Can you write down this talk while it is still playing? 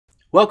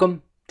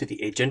Welcome to the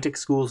Agentic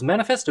Schools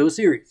Manifesto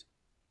series.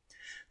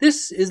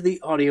 This is the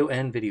audio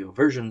and video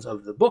versions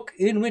of the book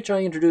in which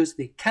I introduce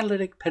the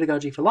catalytic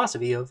pedagogy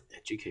philosophy of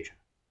education.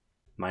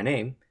 My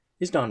name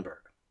is Don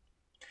Berg.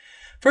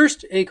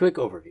 First, a quick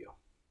overview.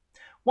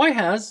 Why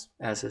has,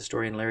 as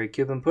historian Larry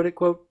Cuban put it,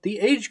 quote, "the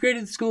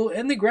age-graded school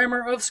and the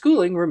grammar of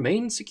schooling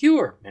remained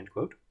secure," end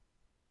quote,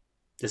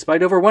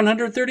 despite over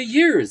 130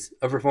 years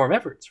of reform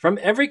efforts from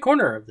every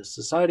corner of the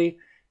society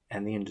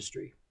and the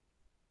industry?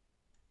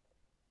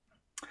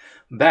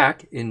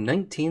 Back in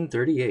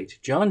 1938,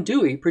 John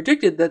Dewey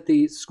predicted that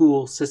the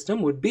school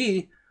system would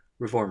be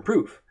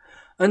reform-proof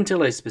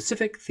until a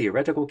specific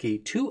theoretical key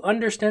to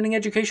understanding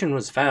education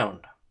was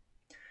found.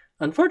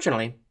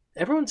 Unfortunately,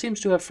 everyone seems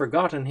to have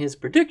forgotten his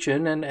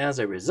prediction and, as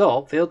a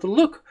result, failed to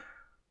look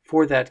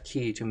for that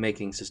key to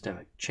making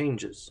systemic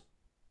changes.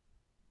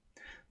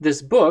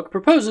 This book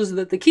proposes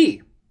that the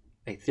key,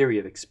 a theory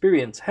of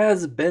experience,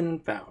 has been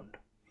found.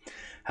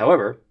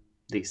 However,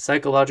 the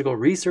psychological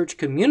research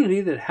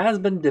community that has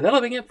been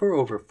developing it for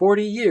over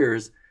 40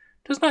 years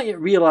does not yet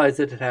realize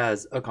that it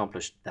has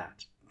accomplished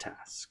that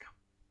task.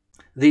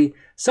 The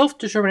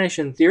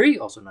self-determination theory,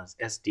 also known as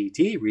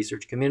SDT,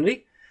 research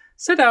community,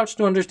 set out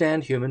to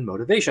understand human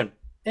motivation,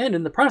 and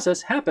in the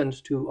process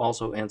happened to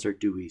also answer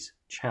Dewey's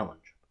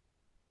challenge.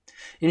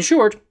 In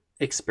short,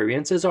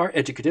 experiences are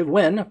educative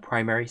when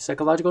primary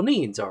psychological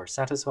needs are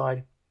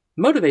satisfied,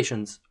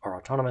 motivations are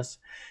autonomous,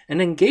 and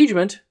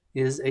engagement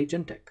is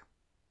agentic.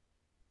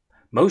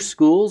 Most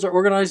schools are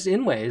organized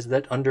in ways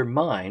that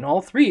undermine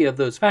all three of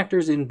those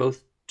factors in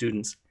both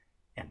students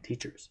and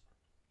teachers.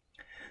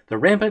 The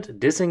rampant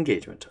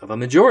disengagement of a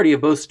majority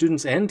of both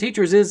students and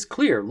teachers is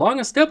clear,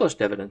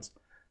 long-established evidence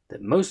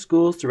that most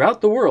schools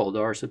throughout the world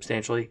are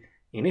substantially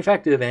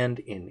ineffective and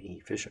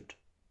inefficient.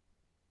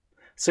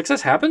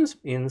 Success happens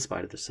in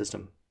spite of the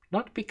system,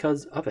 not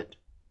because of it.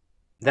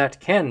 That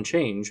can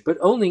change, but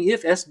only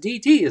if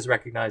SDT is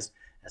recognized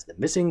as the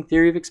missing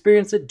theory of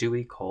experience that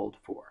Dewey called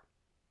for.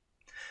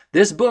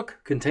 This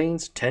book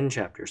contains 10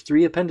 chapters,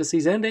 3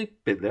 appendices, and a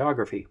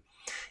bibliography.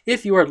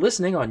 If you are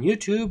listening on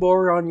YouTube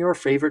or on your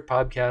favorite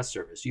podcast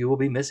service, you will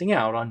be missing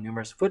out on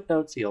numerous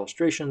footnotes, the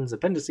illustrations,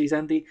 appendices,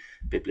 and the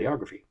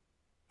bibliography.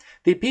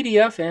 The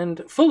PDF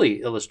and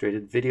fully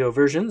illustrated video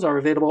versions are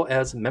available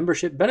as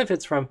membership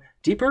benefits from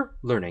Deeper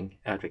Learning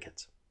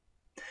Advocates.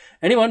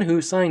 Anyone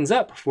who signs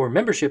up for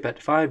membership at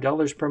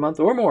 $5 per month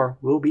or more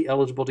will be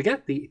eligible to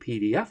get the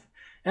PDF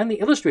and the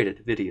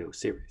illustrated video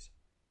series.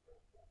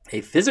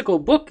 A physical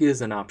book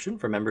is an option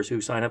for members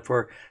who sign up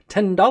for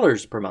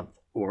 $10 per month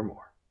or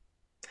more.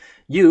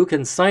 You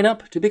can sign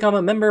up to become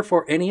a member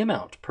for any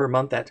amount per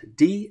month at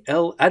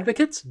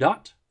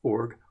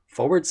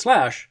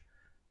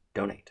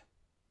dladvocates.org/donate.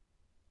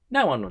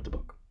 Now on with the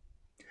book.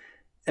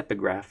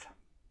 Epigraph.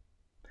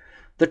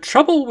 The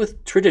trouble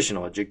with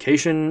traditional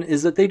education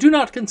is that they do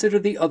not consider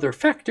the other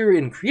factor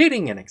in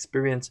creating an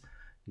experience,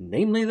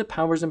 namely the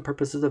powers and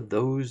purposes of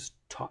those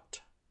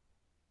taught.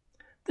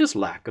 This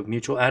lack of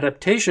mutual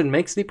adaptation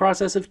makes the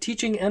process of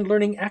teaching and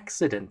learning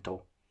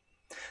accidental.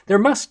 There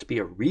must be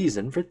a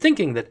reason for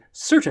thinking that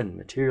certain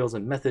materials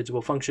and methods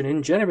will function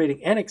in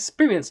generating an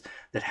experience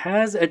that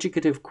has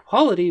educative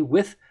quality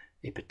with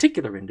a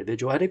particular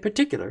individual at a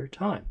particular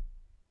time.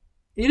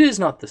 It is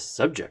not the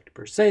subject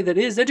per se that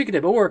is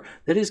educative or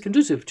that is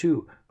conducive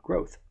to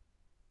growth.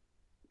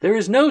 There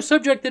is no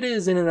subject that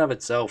is in and of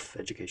itself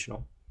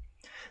educational.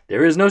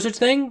 There is no such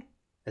thing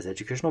as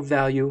educational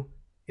value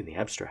in the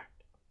abstract.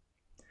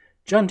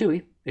 John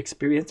Dewey,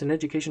 Experience in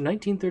Education,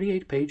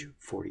 1938, page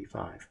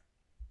 45.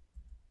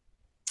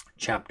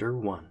 Chapter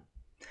 1.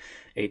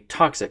 A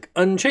Toxic,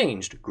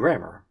 Unchanged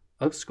Grammar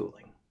of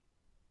Schooling.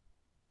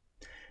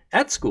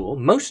 At school,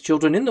 most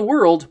children in the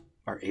world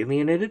are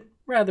alienated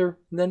rather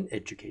than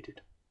educated.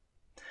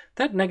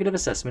 That negative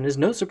assessment is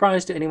no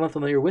surprise to anyone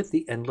familiar with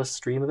the endless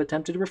stream of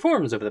attempted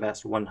reforms over the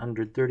past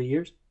 130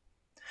 years.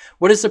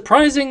 What is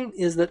surprising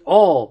is that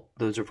all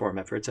those reform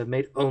efforts have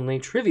made only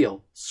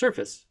trivial,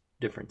 surface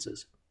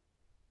differences.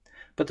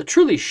 But the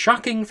truly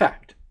shocking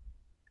fact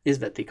is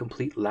that the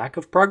complete lack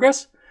of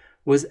progress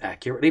was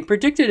accurately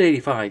predicted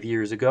 85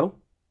 years ago.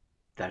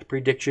 That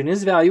prediction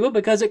is valuable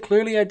because it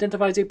clearly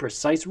identifies a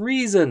precise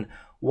reason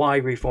why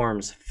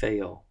reforms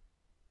fail.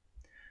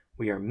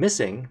 We are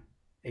missing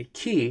a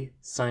key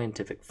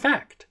scientific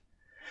fact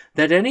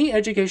that any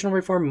educational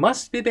reform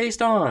must be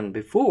based on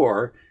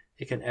before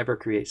it can ever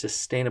create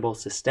sustainable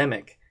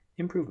systemic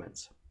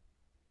improvements.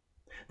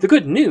 The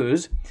good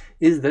news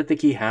is that the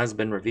key has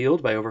been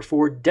revealed by over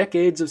 4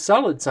 decades of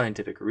solid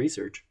scientific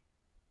research.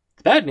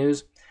 The bad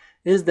news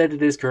is that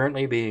it is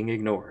currently being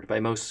ignored by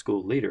most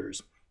school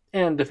leaders,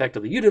 and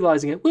effectively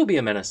utilizing it will be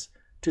a menace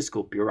to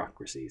school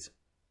bureaucracies.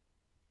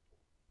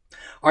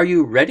 Are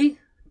you ready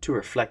to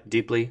reflect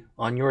deeply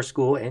on your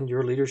school and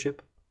your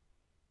leadership?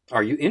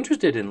 Are you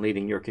interested in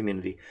leading your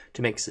community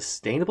to make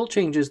sustainable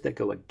changes that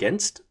go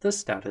against the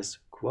status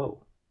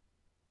quo?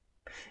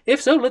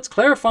 If so, let's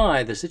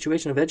clarify the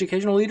situation of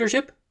educational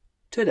leadership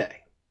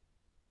today.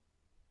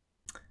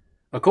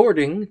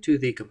 according to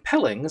the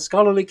compelling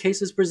scholarly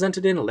cases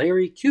presented in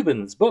Larry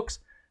Cuban's books,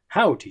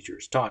 How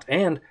Teachers Taught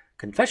and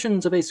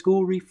Confessions of a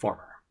School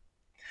Reformer.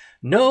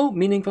 No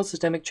meaningful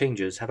systemic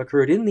changes have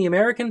occurred in the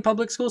American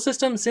public school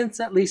system since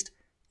at least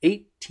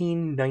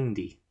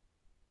 1890,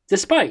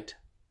 despite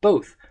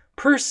both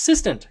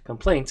persistent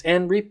complaints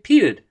and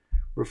repeated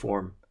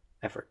reform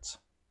efforts.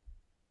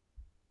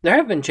 There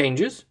have been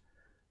changes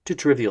to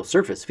trivial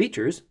surface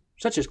features,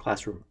 such as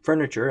classroom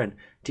furniture and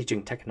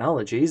teaching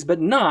technologies, but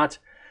not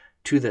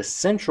to the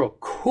central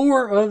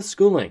core of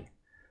schooling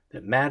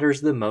that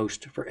matters the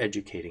most for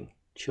educating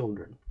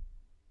children.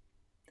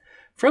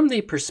 From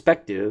the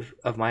perspective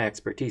of my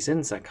expertise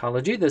in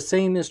psychology, the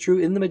same is true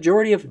in the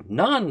majority of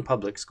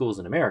non-public schools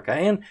in America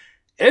and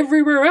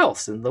everywhere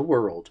else in the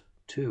world,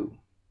 too.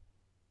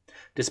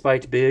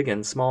 Despite big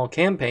and small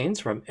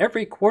campaigns from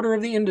every quarter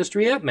of the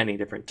industry at many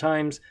different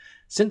times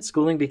since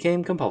schooling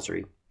became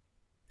compulsory,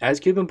 as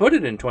Cuban put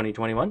it in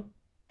 2021,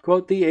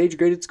 quote, "The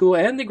age-graded school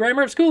and the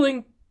grammar of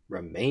schooling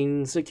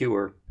remain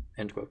secure,"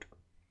 end quote.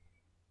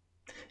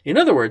 In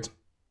other words,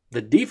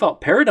 the default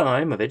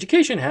paradigm of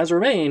education has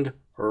remained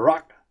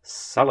rock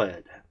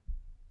solid.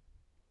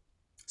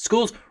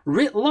 Schools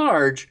writ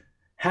large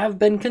have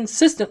been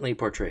consistently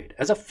portrayed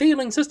as a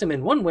failing system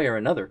in one way or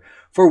another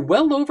for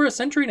well over a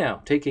century now,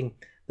 taking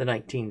the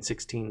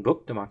 1916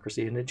 book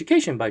Democracy in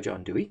Education by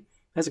John Dewey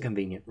as a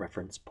convenient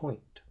reference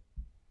point.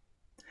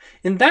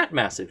 In that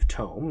massive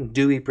tome,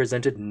 Dewey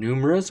presented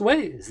numerous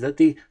ways that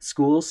the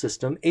school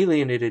system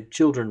alienated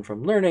children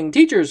from learning,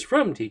 teachers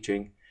from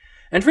teaching,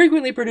 and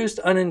frequently produced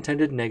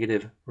unintended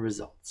negative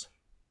results.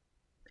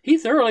 He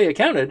thoroughly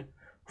accounted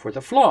for the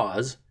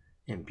flaws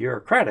in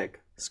bureaucratic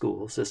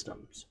school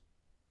systems.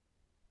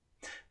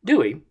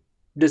 Dewey,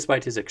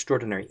 despite his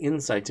extraordinary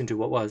insights into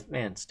what was,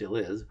 and still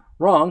is,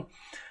 wrong,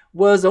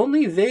 was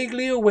only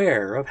vaguely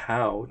aware of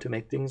how to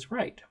make things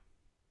right.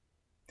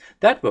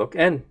 That book,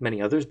 and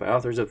many others by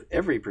authors of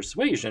every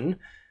persuasion,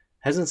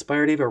 has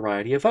inspired a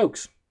variety of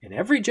folks in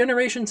every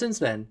generation since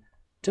then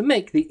to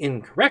make the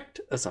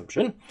incorrect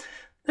assumption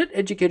that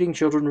educating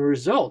children will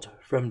result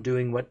from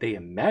doing what they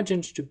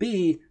imagined to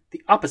be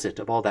the opposite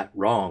of all that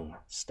wrong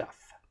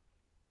stuff.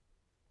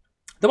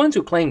 The ones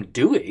who claimed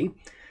Dewey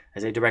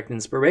as a direct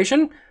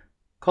inspiration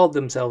called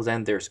themselves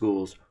and their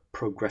schools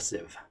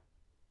progressive.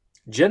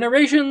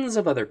 Generations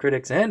of other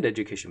critics and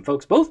education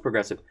folks, both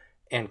progressive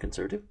and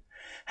conservative,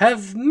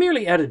 have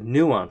merely added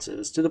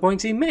nuances to the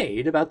points he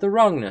made about the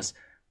wrongness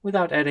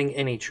without adding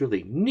any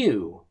truly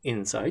new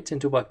insights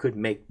into what could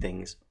make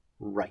things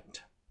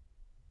right.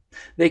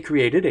 They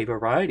created a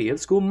variety of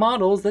school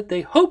models that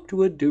they hoped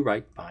would do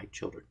right by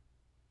children.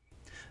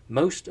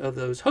 Most of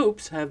those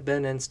hopes have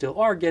been and still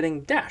are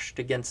getting dashed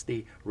against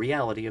the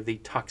reality of the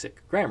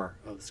toxic grammar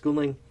of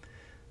schooling,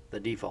 the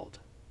default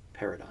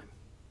paradigm.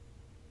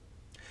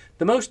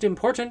 The most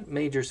important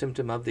major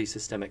symptom of the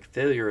systemic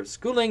failure of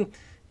schooling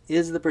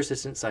is the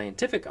persistent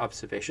scientific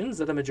observations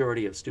that a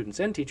majority of students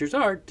and teachers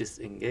are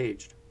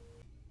disengaged.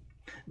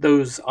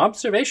 Those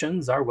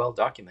observations are well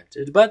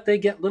documented, but they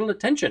get little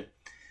attention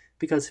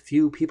because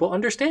few people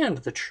understand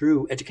the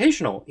true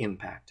educational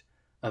impact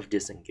of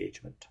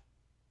disengagement.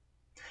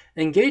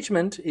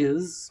 Engagement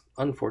is,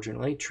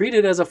 unfortunately,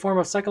 treated as a form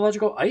of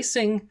psychological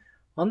icing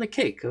on the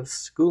cake of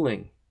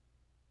schooling.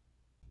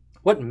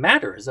 What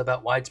matters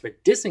about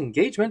widespread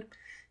disengagement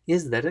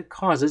is that it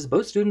causes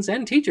both students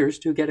and teachers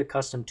to get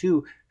accustomed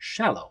to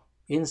shallow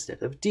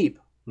instead of deep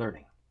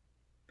learning.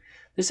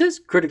 This is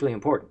critically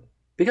important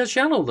because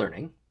shallow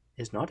learning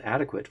is not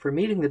adequate for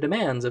meeting the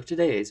demands of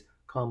today's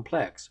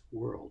complex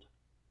world.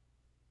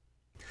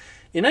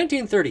 In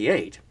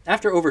 1938,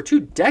 after over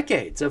 2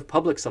 decades of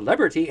public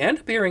celebrity and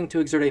appearing to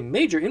exert a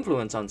major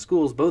influence on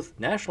schools both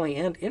nationally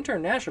and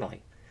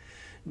internationally,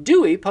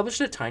 Dewey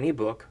published a tiny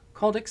book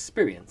called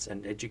Experience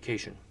and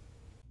Education.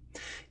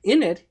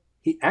 In it,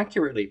 he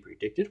accurately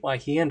predicted why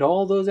he and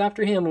all those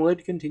after him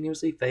would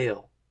continuously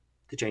fail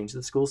to change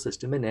the school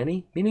system in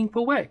any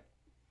meaningful way.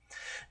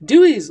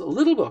 Dewey's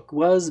little book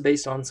was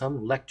based on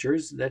some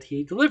lectures that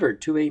he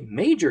delivered to a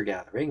major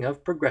gathering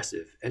of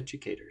progressive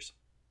educators.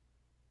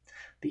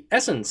 The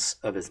essence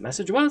of his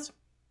message was,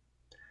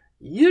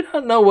 "You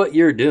don't know what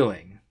you're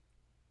doing.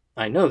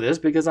 I know this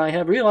because I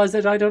have realized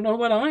that I don't know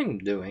what I'm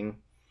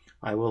doing.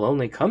 I will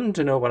only come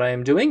to know what I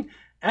am doing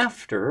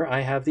after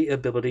I have the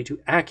ability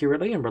to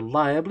accurately and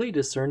reliably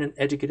discern an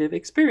educative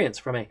experience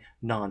from a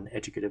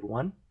non-educative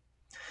one.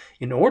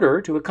 In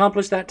order to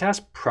accomplish that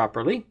task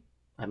properly,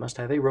 I must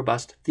have a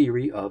robust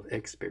theory of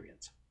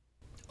experience.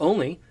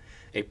 Only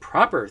a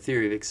proper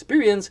theory of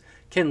experience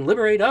can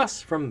liberate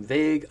us from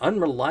vague,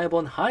 unreliable,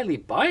 and highly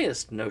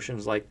biased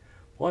notions like,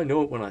 well, I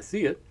know it when I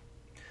see it,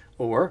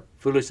 or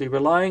foolishly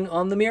relying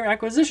on the mere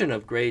acquisition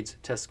of grades,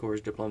 test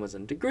scores, diplomas,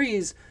 and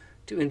degrees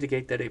to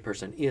indicate that a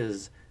person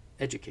is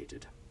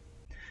educated.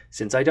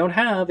 Since I don't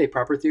have a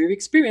proper theory of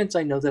experience,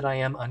 I know that I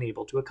am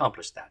unable to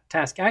accomplish that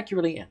task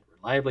accurately and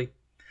reliably.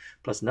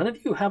 Plus, none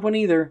of you have one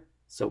either,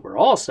 so we're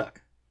all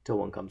stuck till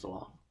one comes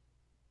along."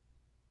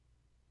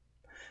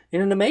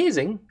 In an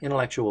amazing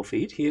intellectual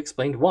feat, he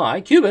explained why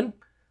Cuban,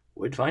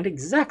 would find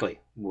exactly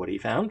what he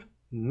found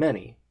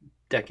many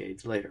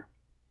decades later.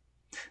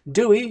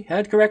 Dewey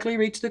had correctly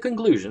reached the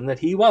conclusion that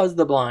he was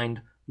the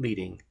blind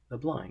leading the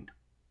blind.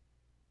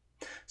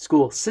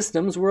 School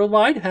systems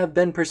worldwide have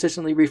been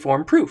persistently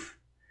reform-proof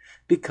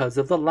because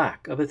of the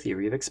lack of a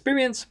theory of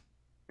experience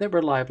that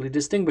reliably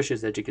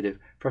distinguishes educative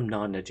from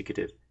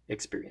non-educative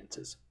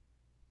experiences.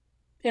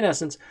 In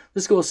essence,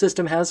 the school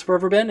system has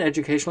forever been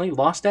educationally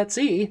lost at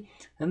sea,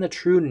 and the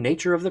true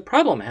nature of the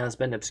problem has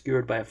been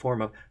obscured by a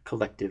form of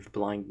collective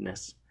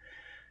blindness.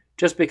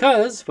 Just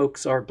because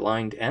folks are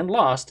blind and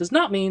lost does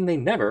not mean they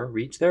never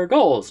reach their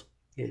goals.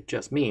 It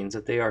just means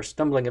that they are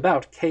stumbling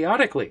about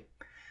chaotically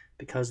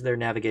because their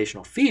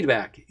navigational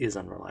feedback is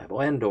unreliable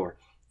and/or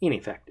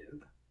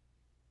ineffective.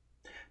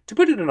 To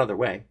put it another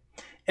way,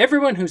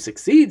 everyone who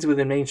succeeds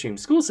within mainstream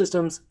school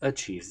systems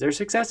achieves their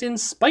success in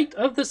spite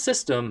of the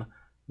system,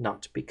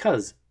 not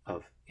because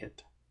of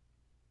it.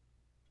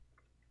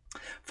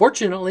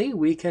 Fortunately,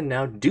 we can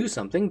now do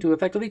something to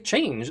effectively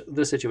change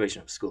the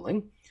situation of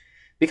schooling,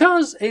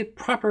 because a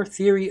proper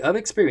theory of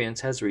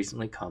experience has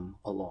recently come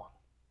along.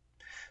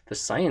 The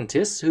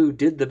scientists who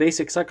did the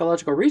basic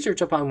psychological research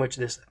upon which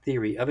this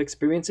theory of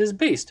experience is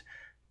based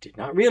did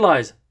not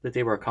realize that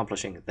they were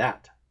accomplishing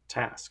that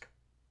task.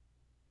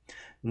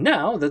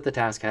 Now that the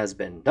task has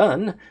been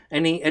done,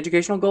 any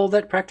educational goal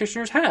that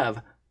practitioners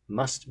have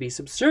must be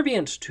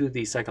subservient to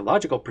the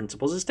psychological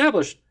principles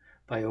established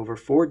by over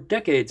 4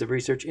 decades of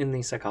research in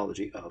the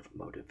psychology of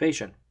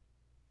motivation.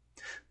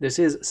 This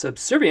is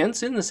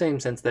subservience in the same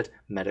sense that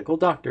medical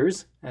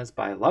doctors, as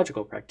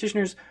biological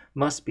practitioners,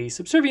 must be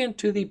subservient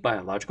to the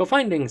biological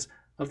findings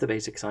of the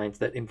basic science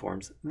that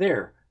informs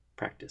their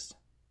practice.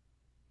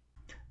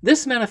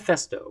 This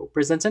manifesto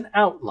presents an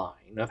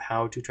outline of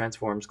how to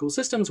transform school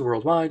systems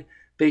worldwide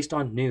based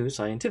on new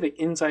scientific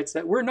insights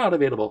that were not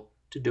available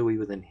to Dewey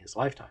within his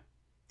lifetime.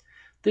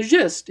 The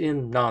gist,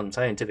 in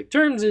non-scientific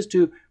terms, is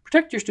to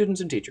protect your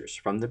students and teachers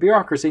from the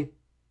bureaucracy,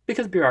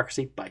 because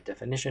bureaucracy, by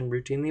definition,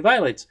 routinely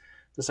violates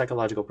the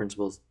psychological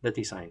principles that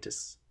the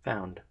scientists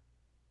found.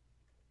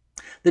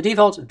 The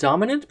default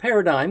dominant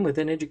paradigm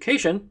within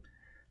education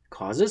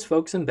causes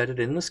folks embedded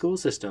in the school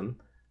system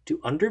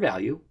to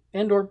undervalue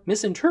and/or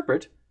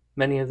misinterpret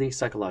many of the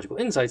psychological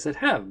insights that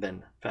have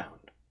been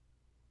found.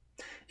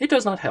 It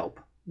does not help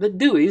that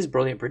Dewey's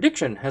brilliant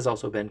prediction has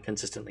also been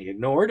consistently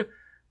ignored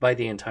by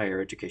the entire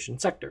education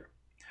sector,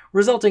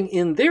 resulting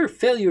in their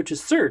failure to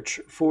search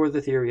for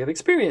the theory of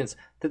experience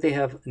that they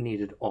have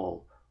needed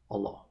all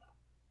along.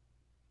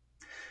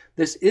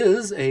 This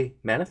is a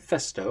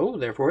manifesto,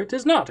 therefore it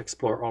does not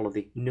explore all of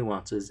the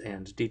nuances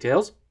and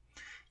details.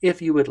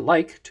 If you would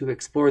like to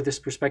explore this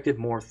perspective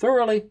more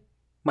thoroughly,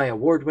 my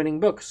award-winning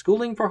book,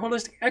 Schooling for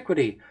Holistic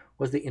Equity,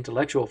 was the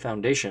intellectual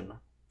foundation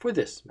for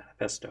this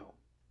manifesto.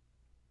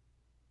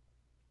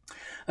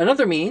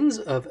 Another means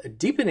of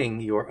deepening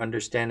your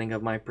understanding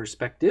of my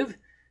perspective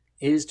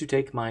is to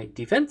take my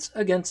Defense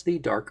Against the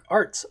Dark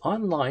Arts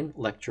online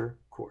lecture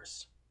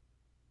course.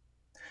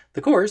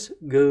 The course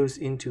goes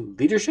into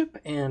leadership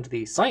and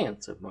the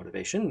science of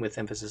motivation, with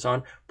emphasis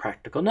on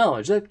practical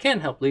knowledge that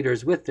can help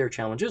leaders with their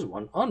challenges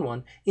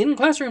one-on-one in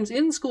classrooms,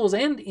 in schools,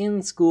 and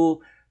in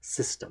school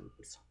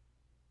systems.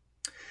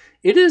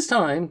 It is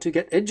time to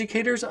get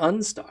educators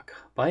unstuck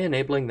by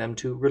enabling them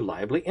to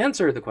reliably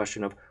answer the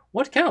question of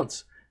what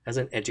counts as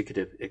an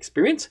educative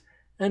experience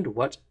and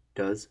what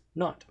does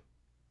not.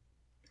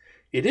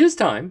 It is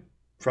time,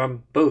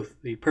 from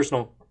both the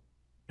personal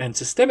and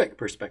systemic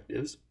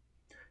perspectives,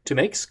 to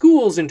make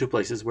schools into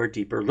places where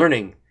deeper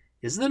learning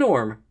is the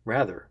norm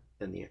rather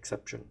than the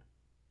exception.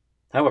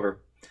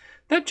 However,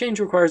 that change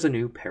requires a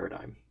new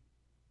paradigm.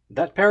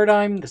 That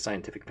paradigm, the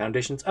scientific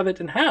foundations of it,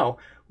 and how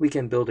we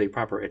can build a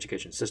proper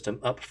education system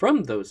up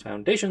from those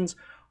foundations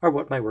are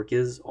what my work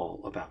is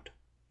all about.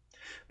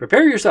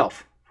 Prepare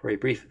yourself for a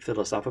brief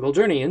philosophical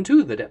journey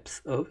into the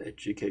depths of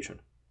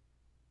education.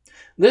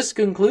 This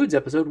concludes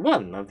episode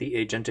 1 of the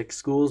Agentic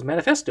Schools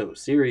Manifesto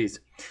series.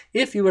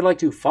 If you would like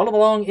to follow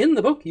along in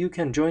the book, you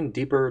can join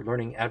Deeper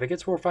Learning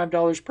Advocates for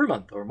 $5 per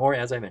month or more,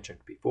 as I mentioned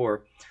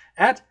before,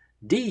 at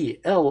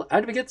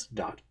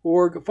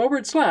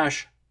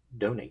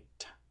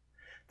dladvocates.org/donate.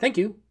 Thank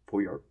you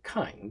for your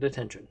kind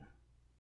attention.